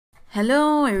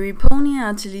Hello every pony,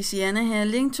 Artelisiana here.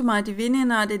 Link to my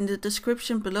DeviantArt in the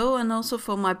description below and also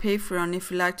for my Patreon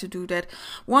if you like to do that.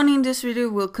 Warning, this video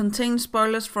will contain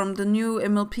spoilers from the new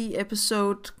MLP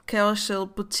episode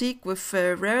Canterlot Boutique with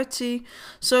Rarity.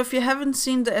 So if you haven't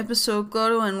seen the episode,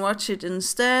 go and watch it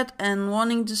instead. And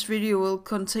warning, this video will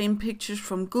contain pictures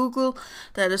from Google.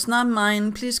 That is not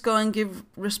mine. Please go and give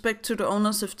respect to the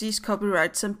owners of these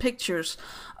copyrights and pictures.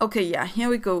 Okay, yeah, here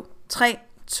we go. 3,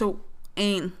 2,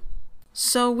 1.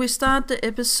 So we start the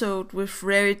episode with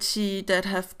Rarity that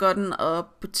have gotten a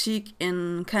boutique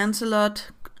in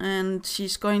Canterlot, and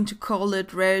she's going to call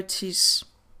it Rarity's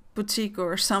Boutique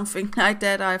or something like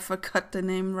that. I forgot the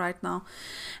name right now.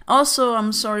 Also,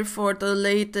 I'm sorry for the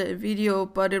late video,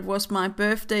 but it was my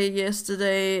birthday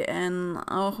yesterday and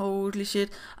oh holy shit,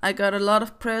 I got a lot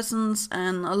of presents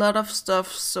and a lot of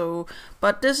stuff. So,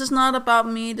 but this is not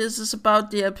about me, this is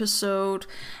about the episode.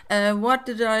 What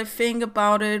did I think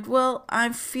about it? Well,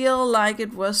 I feel like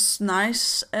it was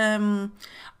nice.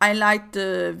 I liked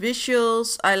the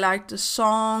visuals, I liked the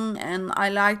song, and I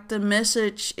liked the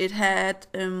message it had.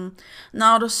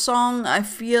 Now the song I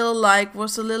feel like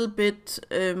was a little bit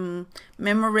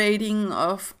memorating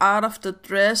of Art of the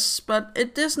Dress, but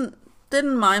it didn't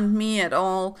mind me at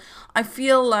all. I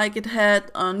feel like it had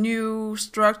a new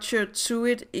structure to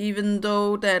it, even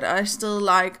though that I still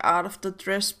like Art of the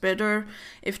Dress better,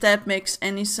 if that makes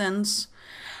any sense.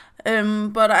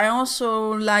 But I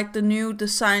also like the new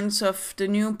designs of the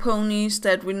new ponies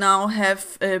that we now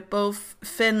have, both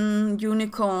thin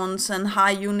unicorns and high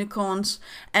unicorns,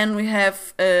 and we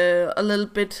have a little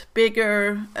bit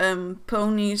bigger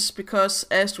ponies, because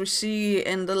as we see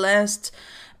in the last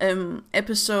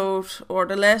episode, or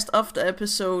the last of the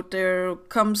episode, there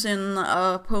comes in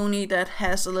a pony that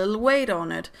has a little weight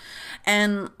on it.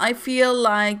 And I feel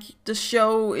like the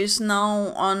show is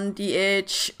now on the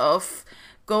edge of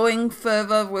going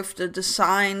further with the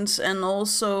designs, and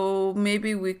also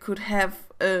maybe we could have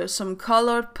some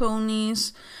colored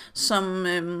ponies,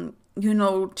 some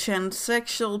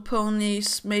transsexual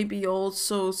ponies, maybe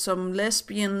also some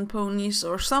lesbian ponies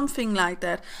or something like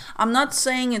that. I'm not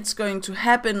saying it's going to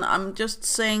happen, I'm just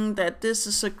saying that this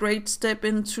is a great step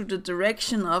into the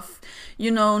direction of,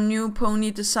 new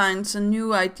pony designs and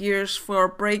new ideas for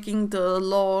breaking the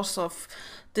laws of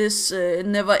this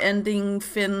never-ending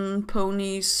thin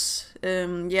ponies.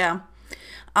 I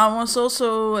was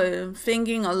also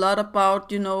thinking a lot about,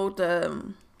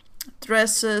 the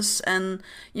dresses and,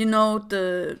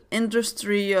 the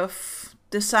industry of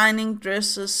designing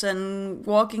dresses and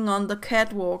walking on the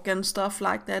catwalk and stuff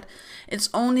like that. It's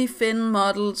only thin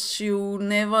models, you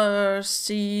never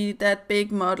see that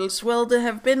big models. Well, they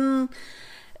have been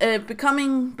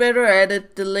becoming better at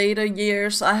it the later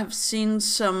years. I have seen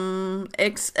some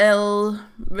XL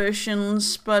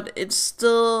versions, but it's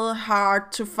still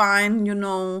hard to find,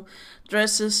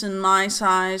 dresses in my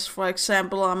size. For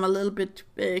example, I'm a little bit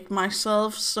big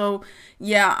myself, so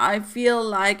yeah, I feel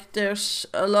like there's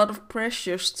a lot of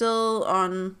pressure still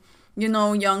on,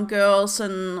 young girls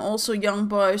and also young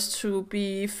boys to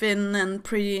be thin and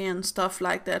pretty and stuff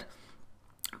like that.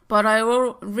 But I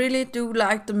really do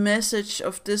like the message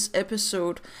of this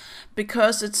episode,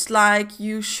 because it's like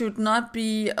you should not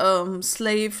be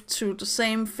slave to the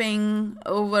same thing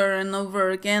over and over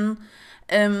again.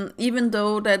 Even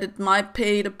though that it might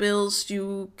pay the bills,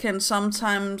 you can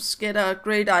sometimes get a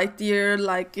great idea,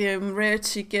 like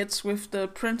Rarity gets with the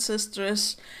princess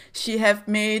dress. She have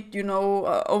made,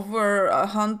 over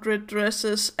 100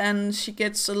 dresses, and she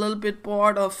gets a little bit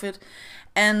bored of it.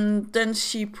 And then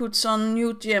she puts on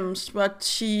new gems, but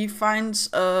she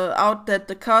finds out that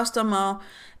the customer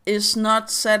is not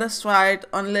satisfied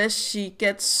unless she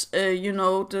gets,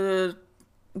 the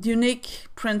unique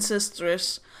princess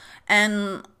dress,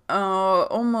 and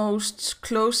almost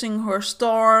closing her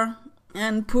store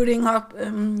and putting up,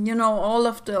 all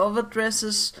of the other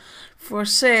dresses for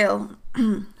sale.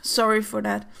 Sorry for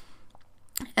that.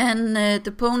 And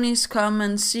the ponies come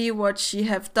and see what she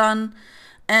have done,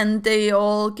 and they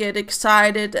all get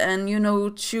excited and,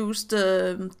 choose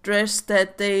the dress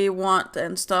that they want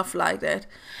and stuff like that.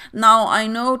 Now, I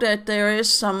know that there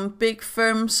is some big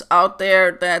firms out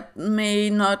there that may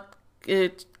not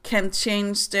can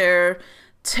change their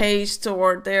taste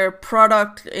or their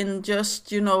product in just,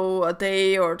 a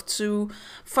day or two.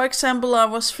 For example, I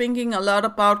was thinking a lot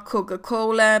about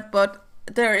Coca-Cola, but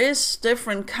there is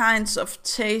different kinds of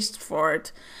taste for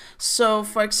it. So,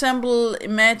 for example,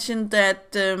 imagine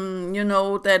that,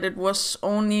 that it was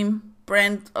only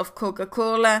brand of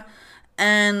Coca-Cola,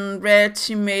 and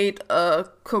Rarity made a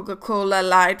Coca-Cola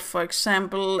Light, for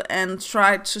example, and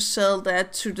tried to sell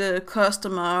that to the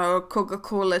customer, or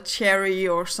Coca-Cola Cherry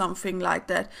or something like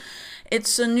that.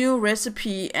 It's a new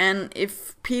recipe, and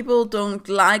if people don't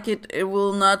like it, it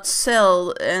will not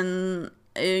sell, and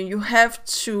you have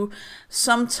to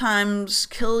sometimes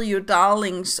kill your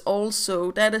darlings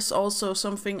also. That is also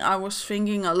something I was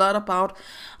thinking a lot about.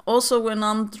 Also, when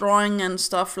I'm drawing and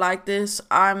stuff like this,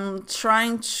 I'm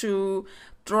trying to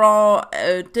draw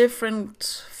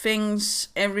different things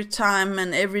every time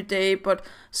and every day, but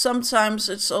sometimes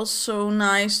it's also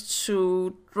nice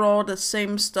to draw the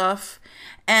same stuff.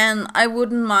 And I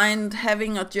wouldn't mind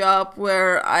having a job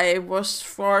where I was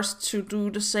forced to do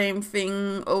the same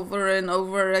thing over and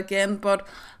over again, but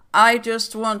I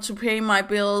just want to pay my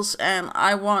bills, and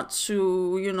I want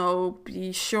to,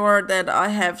 be sure that I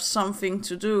have something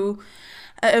to do.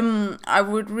 I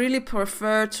would really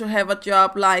prefer to have a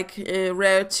job like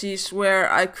Rarities,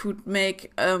 where I could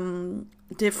make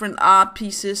different art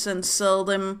pieces and sell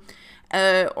them.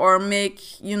 Or make,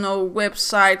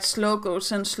 websites,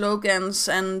 logos and slogans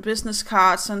and business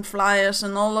cards and flyers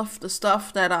and all of the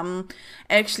stuff that I'm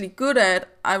actually good at.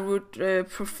 I would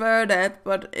prefer that,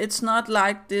 but it's not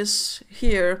like this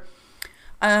here.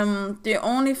 The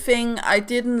only thing I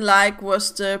didn't like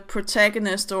was the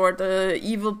protagonist, or the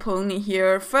evil pony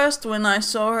here. First, when I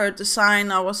saw her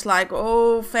design, I was like,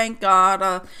 oh, thank God,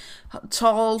 a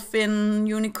tall, thin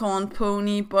unicorn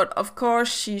pony. But of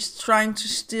course, she's trying to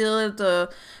steal the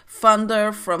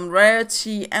thunder from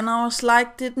Rarity, and I was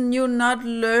like, didn't you not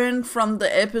learn from the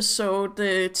episode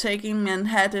Taking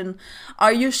Manhattan?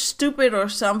 Are you stupid or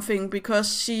something?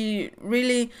 Because she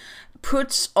really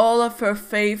puts all of her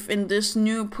faith in this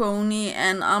new pony,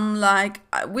 and I'm like,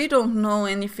 we don't know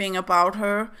anything about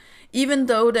her, even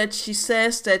though that she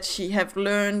says that she have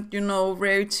learned,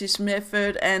 Rarity's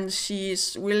method, and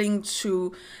she's willing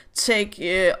to take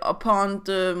upon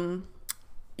the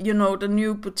the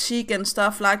new boutique and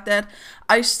stuff like that.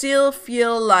 I still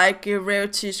feel like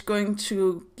Rarity is going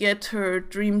to get her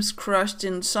dreams crushed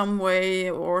in some way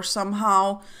or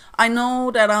somehow. I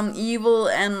know that I'm evil,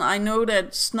 and I know that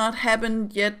it's not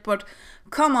happened yet, but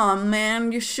come on,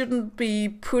 man, you shouldn't be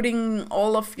putting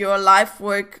all of your life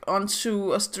work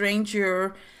onto a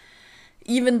stranger,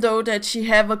 even though that she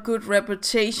have a good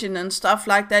reputation and stuff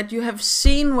like that. You have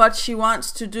seen what she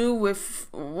wants to do with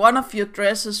one of your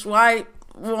dresses. Why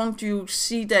won't you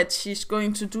see that she's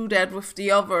going to do that with the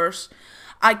others?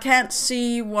 I can't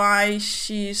see why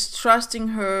she's trusting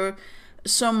her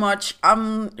so much.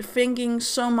 I'm thinking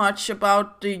so much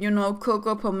about the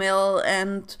Coco Pomel,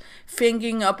 and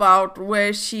thinking about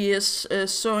where she is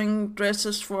sewing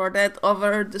dresses for that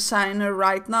other designer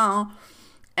right now,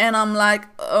 and I'm like,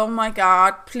 oh my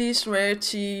God, please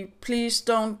Rarity, please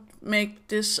don't make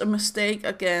this a mistake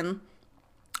again.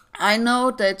 I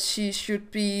know that she should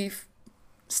be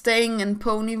staying in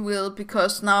Ponyville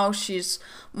because now she's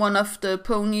one of the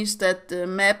ponies that the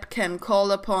map can call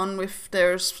upon if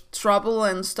there's trouble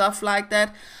and stuff like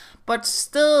that. But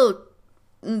still,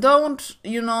 don't,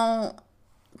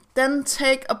 then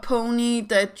take a pony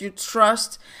that you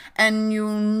trust and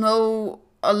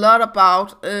a lot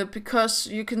about, because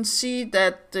you can see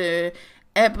that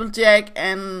Applejack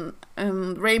and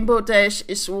Rainbow Dash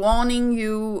is warning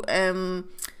you.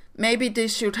 Maybe they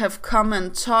should have come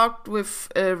and talked with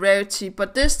Rarity,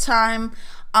 but this time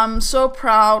I'm so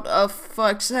proud of, for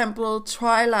example,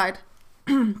 Twilight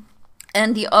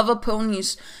and the other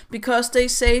ponies, because they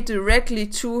say directly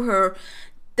to her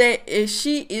that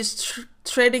she is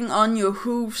treading on your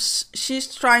hooves,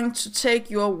 she's trying to take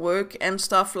your work and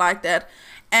stuff like that.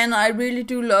 And I really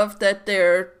do love that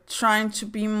they're trying to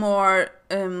be more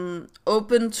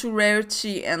open to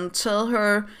Rarity and tell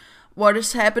her what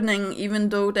is happening, even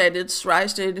though that it's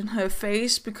right in her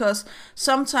face, because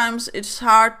sometimes it's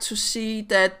hard to see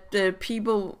that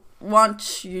people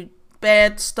want you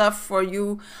bad stuff for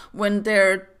you when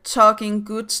they're talking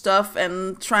good stuff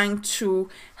and trying to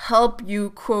help you,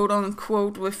 quote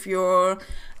unquote, with your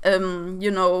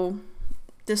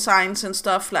designs and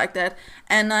stuff like that.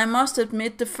 And I must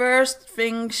admit, the first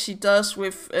thing she does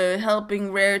with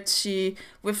helping Rarity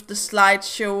with the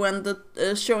slideshow and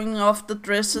the showing off the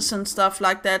dresses and stuff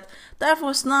like that, that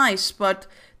was nice. But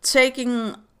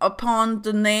taking upon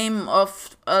the name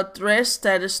of a dress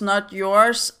that is not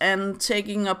yours, and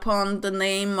taking upon the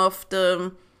name of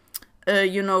the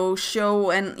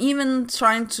show, and even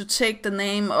trying to take the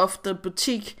name of the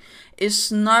boutique,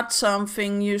 is not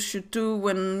something you should do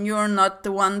when you're not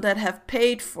the one that have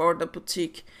paid for the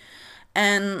boutique.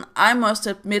 And I must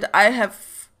admit, I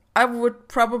would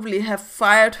probably have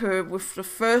fired her with the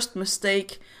first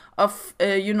mistake of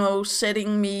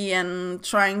setting me and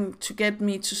trying to get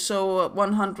me to sew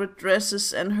 100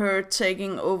 dresses and her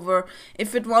taking over.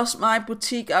 If it was my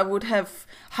boutique, I would have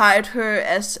hired her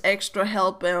as extra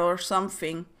help or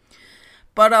something.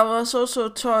 But I was also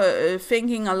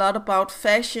thinking a lot about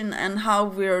fashion and how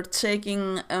we're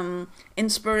taking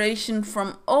inspiration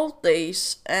from old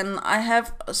days. And I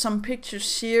have some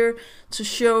pictures here to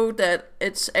show that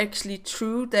it's actually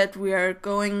true that we are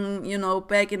going,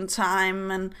 back in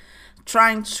time and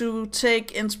trying to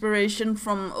take inspiration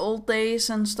from old days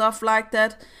and stuff like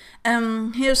that.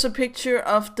 Here's a picture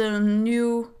of the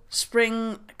new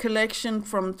spring collection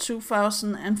from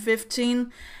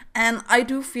 2015. And I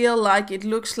do feel like it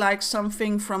looks like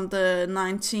something from the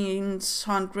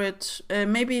 1900s,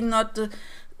 maybe not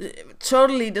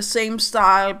totally the same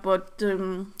style, but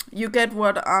you get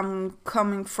what I'm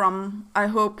coming from, I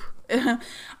hope.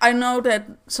 I know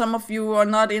that some of you are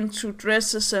not into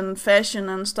dresses and fashion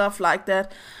and stuff like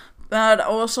that, but I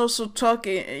was also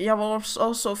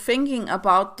thinking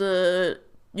about the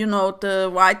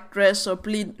white dress or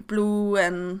blue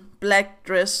and black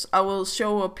dress. I will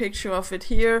show a picture of it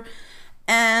here.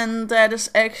 And that is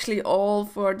actually all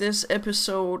for this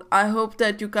episode. I hope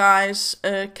that you guys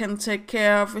can take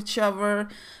care of each other.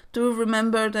 Do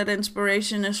remember that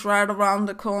inspiration is right around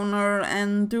the corner,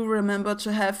 and do remember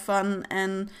to have fun.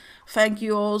 And thank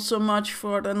you all so much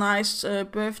for the nice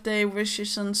birthday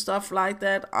wishes and stuff like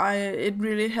that. It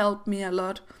really helped me a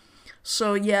lot.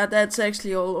 So yeah, that's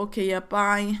actually all. Okay, yeah,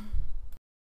 bye.